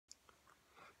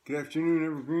Good afternoon,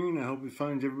 Evergreen. I hope it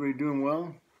finds everybody doing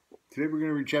well. Today we're going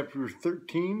to read chapter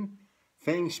 13,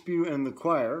 Fangspew and the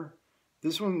Choir.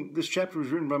 This chapter was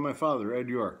written by my father, Ed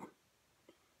York.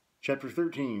 Chapter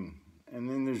 13, and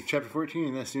then there's chapter 14,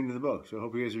 and that's the end of the book. So I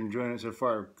hope you guys are enjoying it so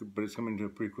far, but it's coming to a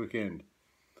pretty quick end.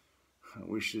 I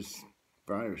wish this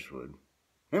virus would.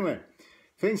 Anyway,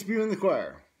 Fangspew and the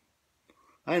Choir.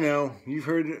 I know, you've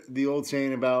heard the old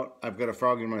saying about, I've got a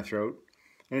frog in my throat.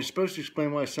 And it's supposed to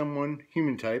explain why someone,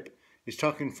 human type, is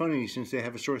talking funny since they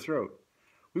have a sore throat.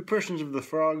 We persons of the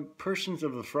frog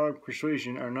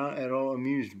persuasion are not at all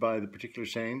amused by the particular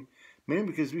saying, mainly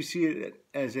because we see it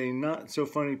as a not so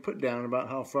funny put down about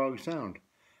how frogs sound.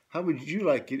 How would you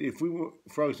like it if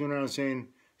frogs went around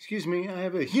saying, "Excuse me, I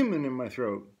have a human in my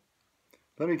throat"?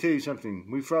 Let me tell you something.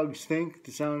 We frogs think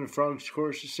the sound of frogs'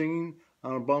 choruses singing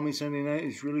on a balmy Sunday night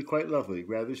is really quite lovely,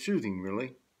 rather soothing,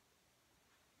 really.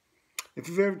 If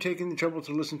you've ever taken the trouble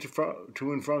to listen to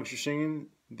when frogs are singing,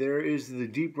 there is the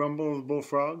deep rumble of the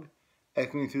bullfrog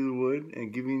echoing through the wood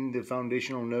and giving the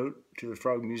foundational note to the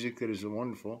frog music that is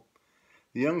wonderful.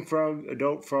 The young frog,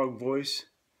 adult frog voice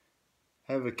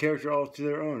have a character all to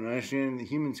their own. I understand that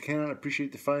humans cannot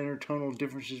appreciate the finer tonal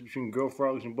differences between girl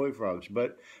frogs and boy frogs,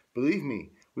 but believe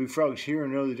me, we frogs hear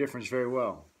and know the difference very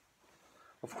well.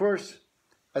 Of course,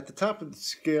 at the top of the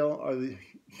scale are the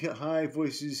high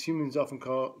voices humans often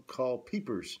call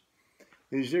peepers.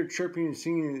 It is their chirping and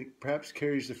singing that perhaps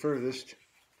carries the furthest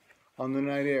on the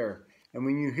night air. And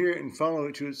when you hear it and follow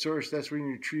it to its source, that's when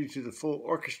you're treated to the full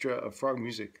orchestra of frog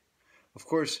music. Of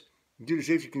course, due to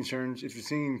safety concerns, if the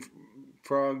singing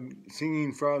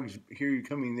frogs hear you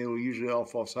coming, they will usually all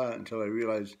fall silent until they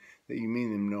realize that you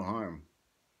mean them no harm.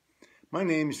 My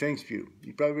name is Fangspew.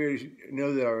 You probably already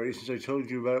know that already since I told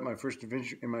you about it in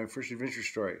my first adventure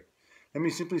story. Let me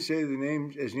simply say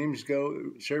that as names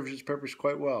go, it serves its purpose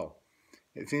quite well.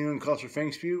 If anyone calls for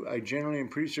Fangspew, I generally am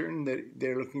pretty certain that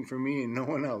they're looking for me and no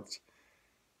one else.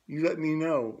 You let me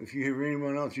know if you hear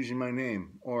anyone else using my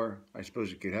name, or I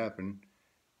suppose it could happen,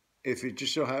 if it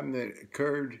just so happened that it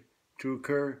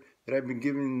occur that I've been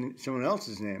given someone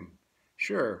else's name.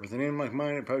 Sure, with a name like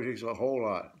mine, it probably takes a whole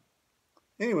lot.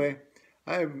 Anyway,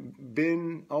 I have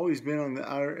always been on the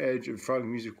outer edge of the frog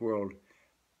music world,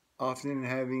 often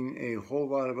having a whole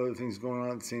lot of other things going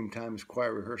on at the same time as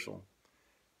choir rehearsal.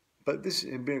 But this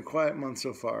had been a quiet month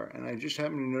so far, and I just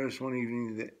happened to notice one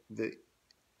evening the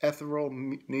ethereal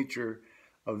nature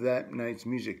of that night's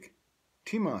music.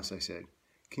 "Timos," I said,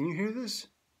 "can you hear this?"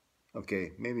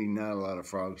 Okay, maybe not a lot of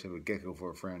frogs have a gecko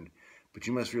for a friend, but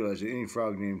you must realize that any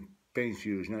frog named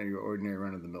Fangspew is not your ordinary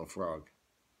run-of-the-mill frog.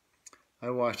 I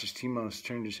watched as Timos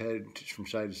turned his head from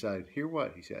side to side. "Hear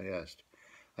what?" I asked.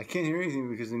 "I can't hear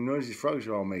anything because of the noise these frogs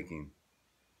are all making."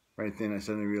 Right then, I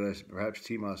suddenly realized that perhaps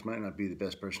Timos might not be the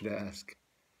best person to ask.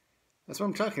 "That's what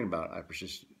I'm talking about," I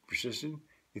persisted.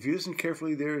 "If you listen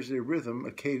carefully, there is a rhythm,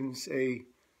 a cadence, a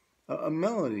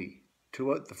melody to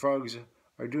what the frogs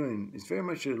are doing. It's very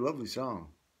much a lovely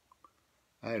song."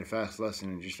 I had a fast lesson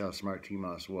in just how smart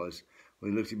Timos was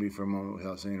when he looked at me for a moment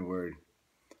without saying a word.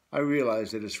 I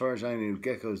realized that as far as I knew,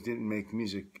 geckos didn't make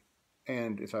music,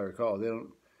 and, if I recall, they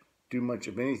don't do much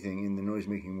of anything in the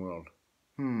noise-making world.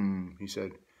 He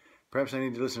said. "Perhaps I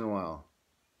need to listen a while.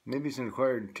 Maybe it's an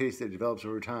acquired taste that develops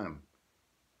over time."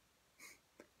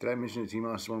 Did I mention that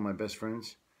Timos is one of my best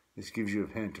friends? This gives you a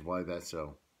hint of why that's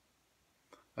so.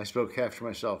 I spoke half to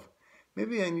myself.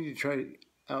 Maybe I need to try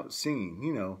out singing.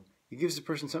 You know, it gives the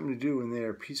person something to do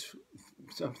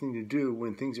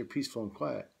when things are peaceful and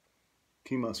quiet.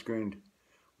 Timos grinned.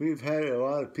 "We've had a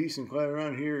lot of peace and quiet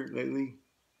around here lately."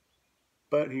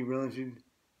 "But," he relented,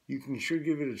 "you can sure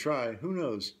give it a try. Who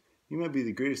knows? You might be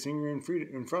the greatest singer in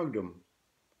frogdom."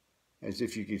 As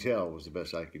if you could tell was the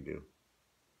best I could do.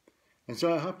 And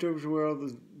so I hopped over to where all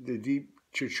the deep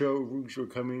cho-cho-roogs were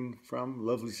coming from.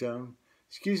 Lovely sound.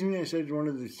 "Excuse me," I said to one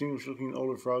of the distinguished-looking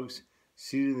older frogs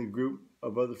seated in the group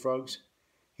of other frogs.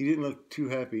 He didn't look too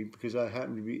happy because I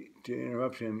happened to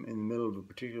interrupt him in the middle of a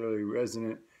particularly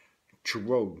resonant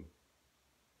chorode.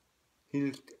 He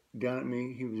looked down at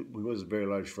me, he was a very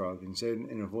large frog, and said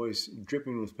in a voice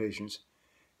dripping with patience,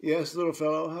 "Yes, little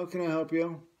fellow, how can I help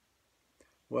you?"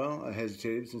 "Well," I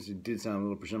hesitated, since it did sound a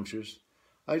little presumptuous,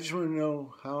 "I just want to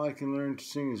know how I can learn to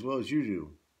sing as well as you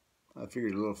do." I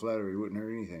figured a little flattery wouldn't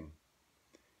hurt anything.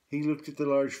 He looked at the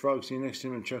large frog sitting next to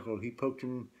him and chuckled. He poked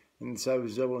him in the side of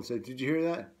his elbow and said, "Did you hear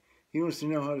that? He wants to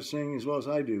know how to sing as well as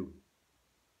I do."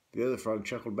 The other frog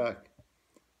chuckled back.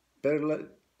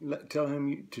 "Better tell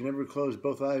him to never close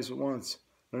both eyes at once.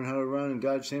 Learn how to run and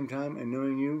dodge at the same time, and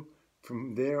knowing you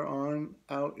from there on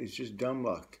out is just dumb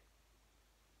luck."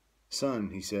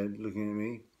 "Son," he said, looking at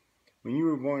me, When you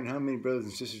were born, how many brothers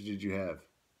and sisters did you have?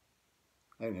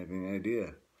 I didn't have any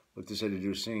idea what this had to do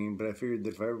with singing, but I figured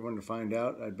that if I ever wanted to find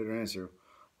out, I'd better answer.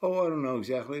 Oh, I don't know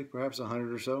exactly. Perhaps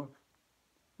 100 or so.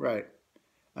 Right.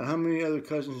 And how many other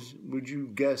cousins would you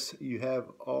guess you have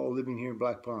all living here in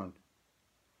Black Pond?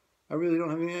 I really don't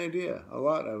have any idea. A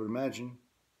lot, I would imagine.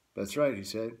 That's right, he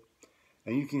said.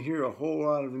 And you can hear a whole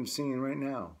lot of them singing right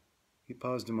now. He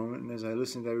paused a moment, and as I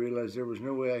listened, I realized there was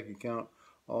no way I could count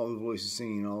all the voices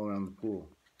singing all around the pool.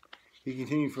 He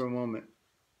continued for a moment.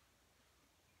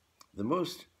 The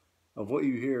most of what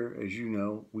you hear, as you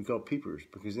know, we call peepers,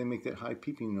 because they make that high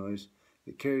peeping noise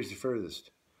that carries the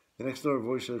furthest. The next door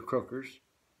voice are croakers.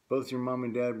 Both your mom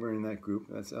and dad were in that group.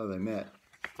 That's how they met.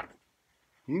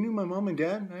 You knew my mom and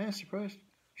dad? I asked, surprised.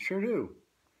 Sure do.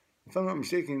 If I'm not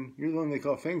mistaken, you're the one they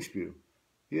call Fangspew.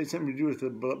 He had something to do with the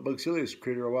Buxilius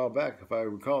critter a while back, if I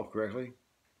recall correctly.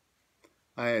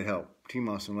 I had help.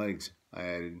 T-Moss and Legs, I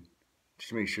added, just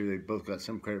to make sure they both got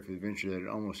some credit for the adventure that had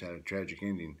almost had a tragic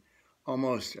ending.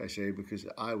 Almost, I say, because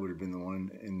I would have been the one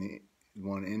and the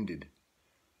one ended.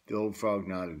 The old frog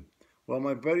nodded. Well,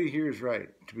 my buddy here is right.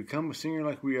 To become a singer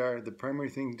like we are, the primary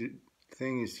thing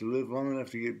is to live long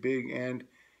enough to get big and,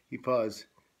 he paused,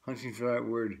 hunting for that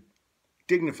word,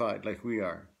 dignified like we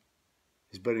are.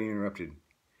 His buddy interrupted.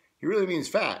 He really means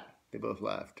fat. They both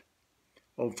laughed.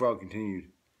 Old Frog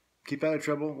continued. Keep out of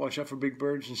trouble, watch out for big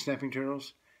birds and snapping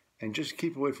turtles, and just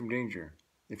keep away from danger.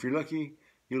 If you're lucky,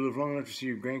 you'll live long enough to see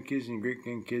your grandkids and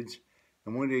great-grandkids,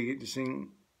 and one day you get to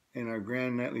sing in our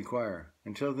grand nightly choir.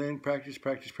 Until then, practice,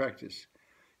 practice, practice.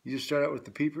 You just start out with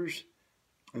the peepers,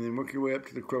 and then work your way up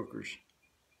to the croakers.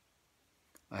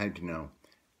 I had to know.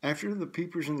 After the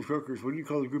peepers and the croakers, what do you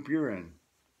call the group you're in?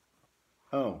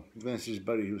 Oh, he glanced at his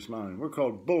buddy who was smiling. We're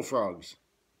called bullfrogs.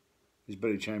 His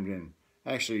buddy chimed in.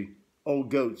 Actually, old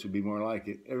goats would be more like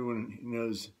it. Everyone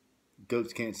knows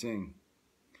goats can't sing.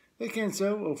 They can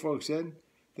so, Old Frog said.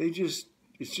 It's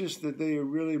just that they are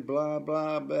really blah,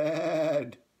 blah,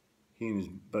 bad. He and his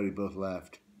buddy both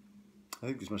laughed. I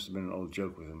think this must have been an old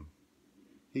joke with him.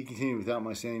 He continued without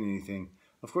my saying anything.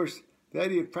 Of course, the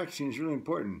idea of practicing is really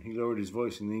important. He lowered his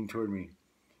voice and leaned toward me.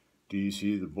 Do you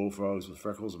see the bullfrogs with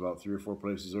freckles about 3 or 4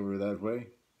 places over that way?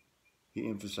 He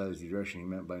emphasized the direction he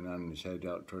meant by nodding his head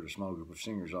out toward a small group of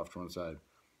singers off to one side.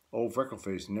 Old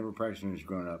Freckleface never practiced when he was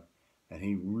grown up, and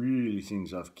he really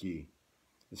sings off key.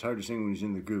 It's hard to sing when he's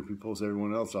in the group. He pulls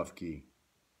everyone else off key.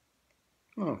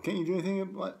 Oh, can't you do anything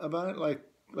about it,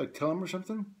 like tell him or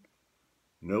something?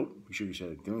 Nope, he shook his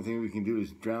head. The only thing we can do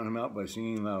is drown him out by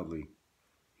singing loudly.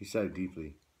 He sighed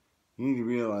deeply. You need to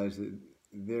realize that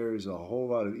there is a whole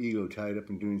lot of ego tied up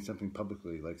in doing something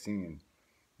publicly, like singing,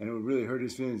 and it would really hurt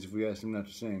his feelings if we asked him not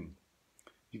to sing.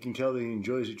 You can tell that he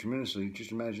enjoys it tremendously.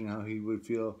 Just imagine how he would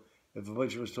feel if a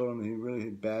bunch of us told him that he really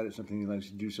is bad at something he likes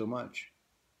to do so much.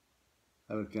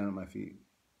 I looked down at my feet.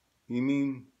 You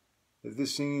mean that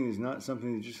this singing is not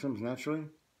something that just comes naturally?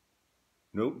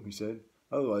 Nope, he said.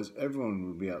 Otherwise, everyone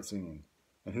would be out singing.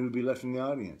 And who would be left in the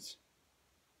audience?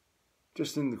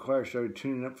 Just then the choir started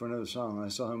tuning up for another song, and I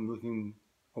saw him looking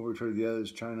over toward the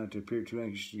others, trying not to appear too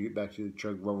anxious to get back to the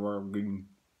chug.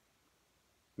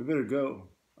 We better go,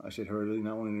 I said hurriedly,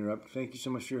 not wanting to interrupt. Thank you so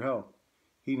much for your help.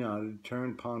 He nodded,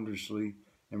 turned ponderously,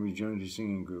 and rejoined his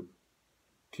singing group.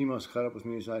 T-Moss caught up with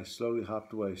me as I slowly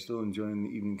hopped away, still enjoying the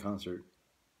evening concert.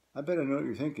 I bet I know what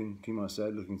you're thinking, T-Moss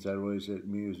said, looking sideways at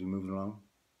me as we moved along.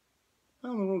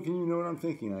 How in the world can you know what I'm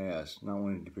thinking, I asked, not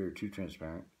wanting to appear too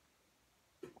transparent.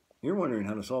 You're wondering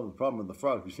how to solve the problem with the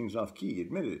frog who sings off key,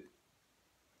 admit it.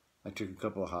 I took a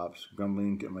couple of hops,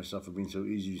 grumbling at myself for being so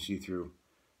easy to see through.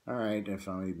 All right, I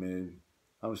finally admitted.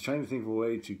 I was trying to think of a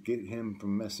way to get him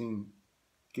from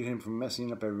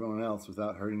messing up everyone else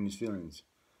without hurting his feelings.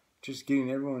 Just getting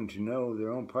everyone to know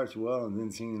their own parts well and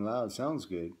then singing loud sounds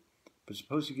good. But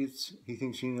suppose he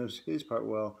thinks he knows his part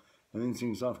well and then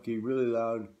sings off key really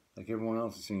loud like everyone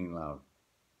else is singing loud.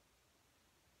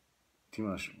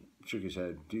 T-Moss shook his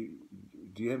head. Do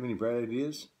you have any bright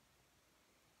ideas?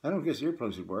 I don't guess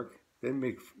earplugs would work. They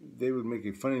would make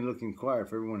a funny-looking choir if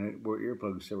everyone wore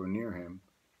earplugs that were near him.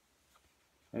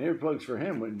 And earplugs for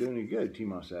him wouldn't do any good,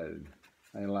 T-Moss added.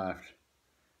 I laughed.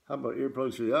 How about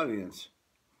earplugs for the audience?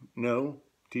 No,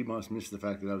 T-Moss missed the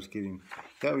fact that I was kidding.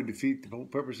 That would defeat the whole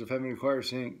purpose of having a choir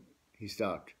sing. He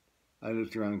stopped. I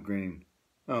looked around, grinning.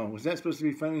 Oh, was that supposed to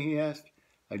be funny, he asked.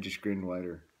 I just grinned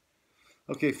wider.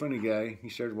 Okay, funny guy. He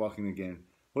started walking again.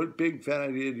 What big fat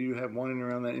idea do you have wandering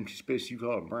around that empty space you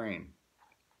call a brain?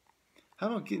 How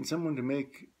about getting someone to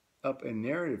make up a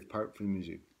narrative part for the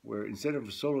music, where instead of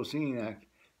a solo singing act,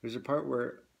 there's a part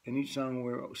where in each song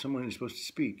where someone is supposed to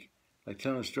speak, like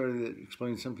telling a story that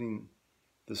explains something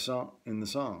in the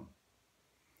song.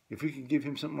 If we could give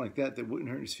him something like that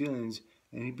wouldn't hurt his feelings,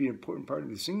 and he'd be an important part of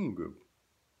the singing group.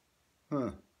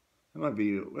 Huh.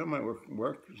 That might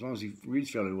work as long as he reads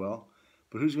fairly well.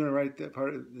 But who's going to write that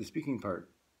part of the speaking part?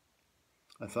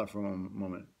 I thought for a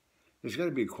moment. There's got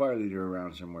to be a choir leader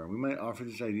around somewhere. We might offer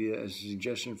this idea as a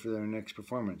suggestion for their next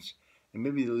performance, and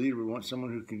maybe the leader would want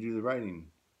someone who can do the writing.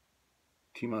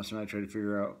 Timos and I tried to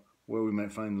figure out where we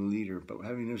might find the leader, but were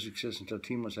having no success until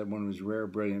Timos had one of his rare,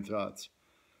 brilliant thoughts.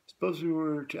 Suppose we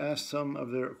were to ask some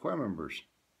of their choir members.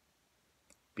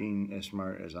 Being as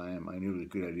smart as I am, I knew it was a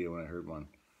good idea when I heard one.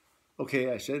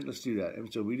 Okay, I said, let's do that.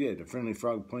 And so we did. A friendly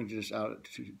frog pointed us out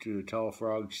to a tall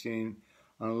frog standing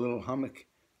on a little hummock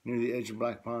near the edge of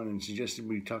Black Pond and suggested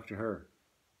we talk to her.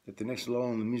 At the next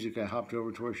lull in the music, I hopped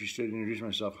over to where she stood and introduced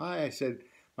myself. Hi, I said,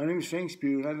 my name is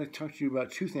Fangspew, and I'd like to talk to you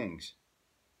about 2 things.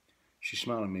 She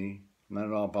smiled at me, not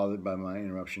at all bothered by my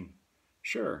interruption.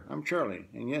 Sure, I'm Charlie,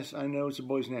 and yes, I know it's a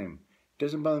boy's name. It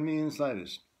doesn't bother me in the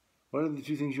slightest. What are the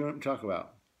 2 things you want to talk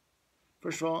about?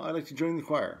 First of all, I'd like to join the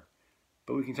choir,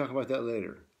 but we can talk about that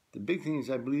later. The big thing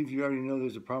is I believe you already know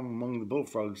there's a problem among the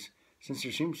bullfrogs, since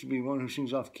there seems to be one who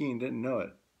sings off-key and doesn't know it.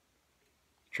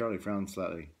 Charlie frowned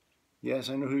slightly. Yes,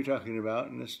 I know who you're talking about,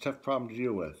 and it's a tough problem to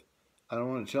deal with. I don't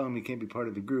want to tell him he can't be part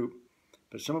of the group,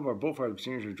 but some of our bullfrog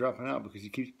singers are dropping out because he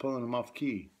keeps pulling them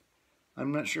off-key.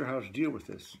 I'm not sure how to deal with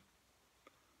this.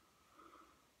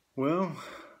 Well,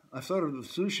 I've thought of the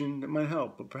solution that might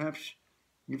help, but perhaps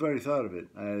you've already thought of it.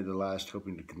 I added the last,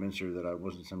 hoping to convince her that I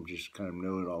wasn't some just kind of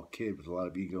know-it-all kid with a lot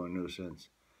of ego and no sense.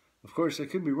 Of course, I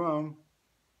could be wrong.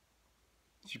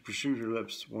 She pursued her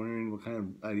lips, wondering what kind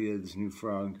of idea this new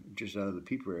frog, just out of the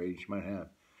peeper age, might have.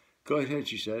 Go ahead,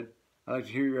 she said. I'd like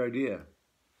to hear your idea.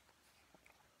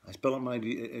 I spelled out my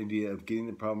idea of getting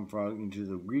the problem frog into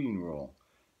the reading role,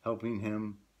 helping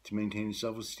him to maintain his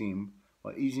self-esteem,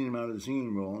 while easing him out of the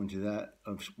singing role into that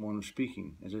of one of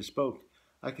speaking. As I spoke,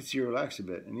 I could see her relax a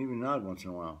bit and even nod once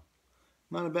in a while.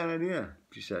 Not a bad idea,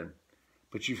 she said.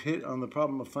 But you've hit on the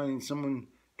problem of finding someone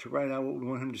to write out what we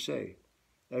want him to say.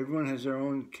 Everyone has their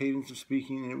own cadence of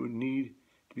speaking, and it would need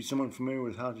to be someone familiar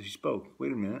with how he spoke.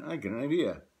 Wait a minute, I got an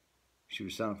idea. She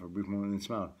was silent for a brief moment and then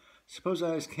smiled. Suppose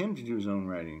I ask him to do his own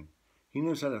writing. He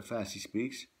knows how fast he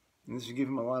speaks, and this would give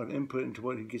him a lot of input into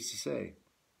what he gets to say.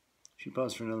 She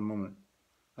paused for another moment.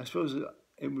 I suppose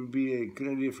it would be a good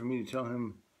idea for me to tell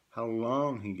him how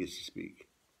long he gets to speak.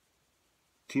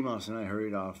 Timos and I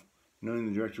hurried off, knowing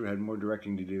the director had more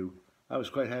directing to do. I was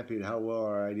quite happy at how well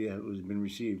our idea had been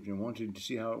received and wanted to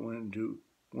see how it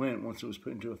went once it was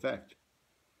put into effect.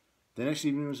 The next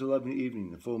evening was a lovely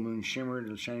evening. The full moon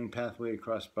shimmered a shining pathway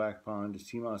across Black Pond as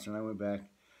Timos and I went back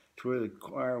to where the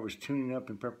choir was tuning up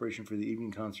in preparation for the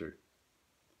evening concert.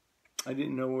 I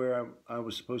didn't know where I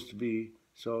was supposed to be,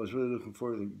 so I was really looking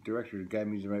for the director to guide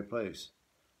me to the right place.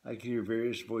 I could hear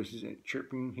various voices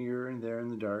chirping here and there in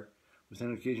the dark, with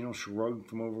an occasional shrug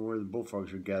from over where the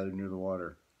bullfrogs were gathered near the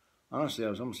water. Honestly, I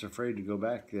was almost afraid to go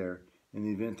back there in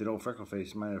the event that old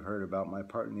Freckleface might have heard about my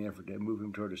part in the effort to move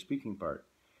him toward a speaking part.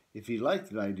 If he liked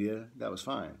the idea, that was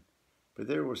fine, but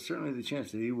there was certainly the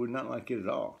chance that he would not like it at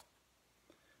all.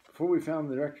 Before we found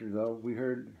the director, though, we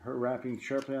heard her rapping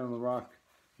sharply on the rock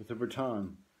with a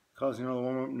baton, causing all the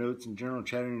warm-up notes and general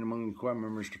chattering among the choir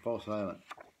members to fall silent.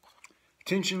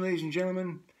 Attention, ladies and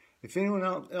gentlemen. If anyone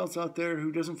else out there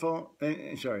who doesn't fall,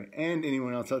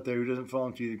 anyone else out there who doesn't fall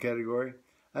into either category,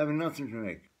 I have an announcement to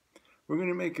make. We're going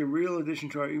to make a real addition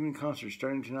to our evening concert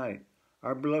starting tonight.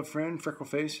 Our beloved friend,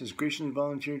 Freckleface, has graciously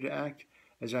volunteered to act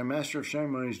as our master of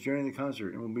ceremonies during the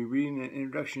concert and will be reading an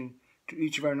introduction to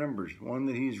each of our numbers, one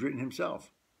that he has written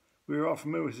himself. We are all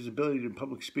familiar with his ability to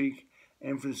public speak,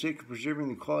 and for the sake of preserving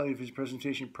the quality of his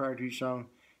presentation prior to each song,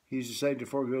 he has decided to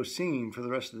forego singing for the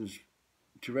rest of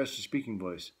his speaking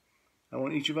voice. I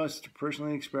want each of us to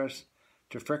personally express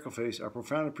to Freckleface our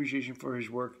profound appreciation for his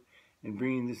work in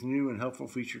bringing this new and helpful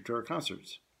feature to our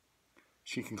concerts.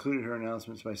 She concluded her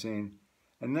announcements by saying,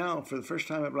 and now, for the first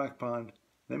time at Black Pond,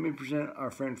 let me present our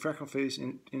friend Freckleface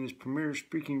in his premier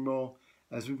speaking role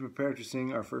as we prepare to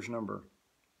sing our first number.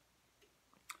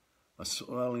 A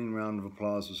swelling round of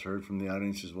applause was heard from the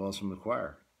audience as well as from the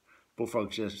choir.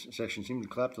 Bullfrog section seemed to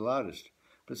clap the loudest,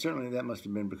 but certainly that must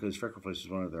have been because Freckleface was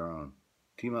one of their own.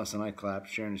 Timos and I clapped,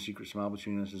 sharing a secret smile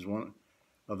between us as one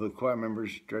of the choir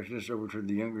members directed us over toward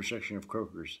the younger section of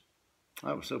croakers.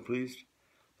 I was so pleased.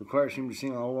 The choir seemed to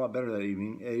sing a whole lot better that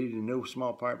evening, aided in no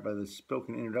small part by the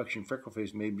spoken introduction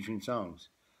Freckleface made between songs.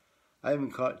 I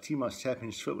even caught Timos tapping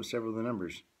his foot with several of the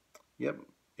numbers. Yep,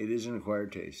 it is an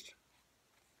acquired taste.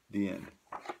 The end.